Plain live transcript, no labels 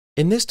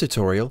In this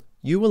tutorial,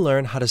 you will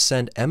learn how to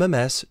send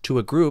MMS to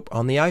a group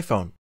on the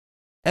iPhone.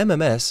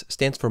 MMS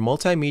stands for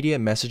Multimedia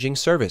Messaging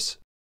Service.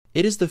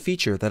 It is the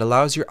feature that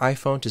allows your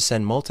iPhone to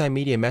send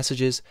multimedia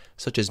messages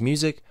such as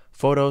music,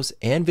 photos,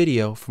 and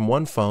video from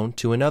one phone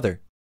to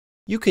another.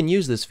 You can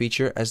use this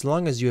feature as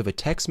long as you have a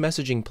text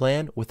messaging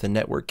plan with a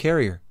network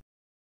carrier.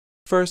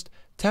 First,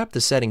 tap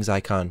the Settings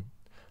icon.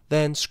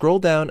 Then scroll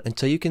down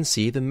until you can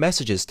see the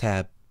Messages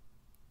tab.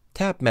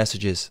 Tap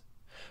Messages.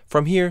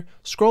 From here,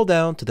 scroll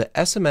down to the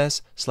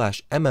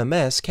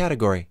SMS/MMS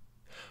category.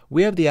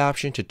 We have the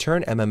option to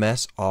turn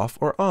MMS off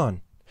or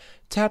on.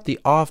 Tap the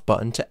Off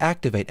button to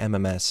activate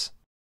MMS.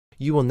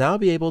 You will now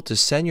be able to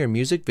send your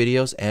music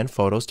videos and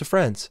photos to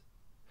friends.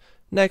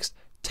 Next,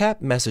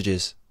 tap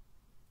Messages.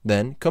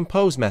 Then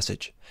Compose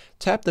Message.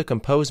 Tap the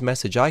Compose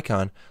Message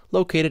icon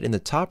located in the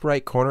top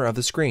right corner of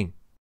the screen.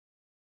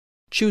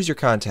 Choose your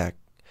contact.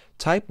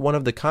 Type one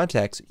of the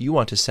contacts you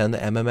want to send the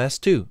MMS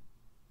to.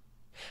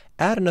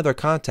 Add another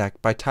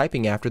contact by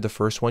typing after the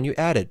first one you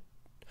added.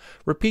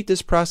 Repeat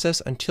this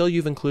process until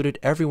you've included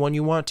everyone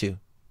you want to.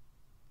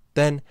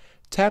 Then,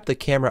 tap the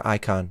camera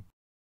icon.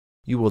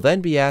 You will then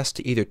be asked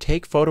to either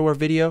take photo or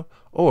video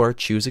or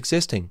choose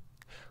existing.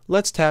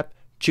 Let's tap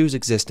Choose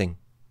Existing.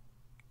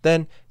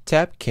 Then,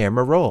 tap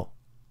Camera Roll.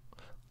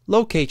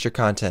 Locate your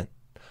content.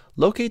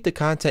 Locate the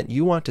content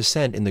you want to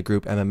send in the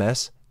group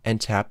MMS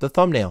and tap the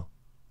thumbnail.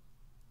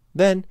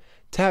 Then,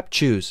 tap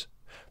Choose.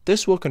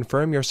 This will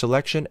confirm your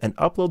selection and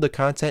upload the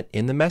content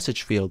in the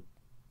message field.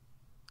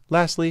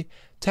 Lastly,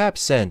 tap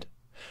Send.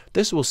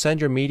 This will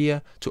send your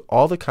media to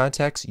all the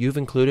contacts you've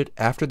included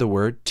after the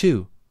word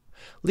To.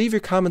 Leave your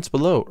comments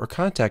below or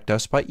contact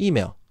us by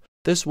email.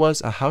 This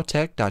was a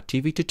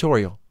howtech.tv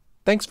tutorial.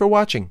 Thanks for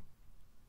watching.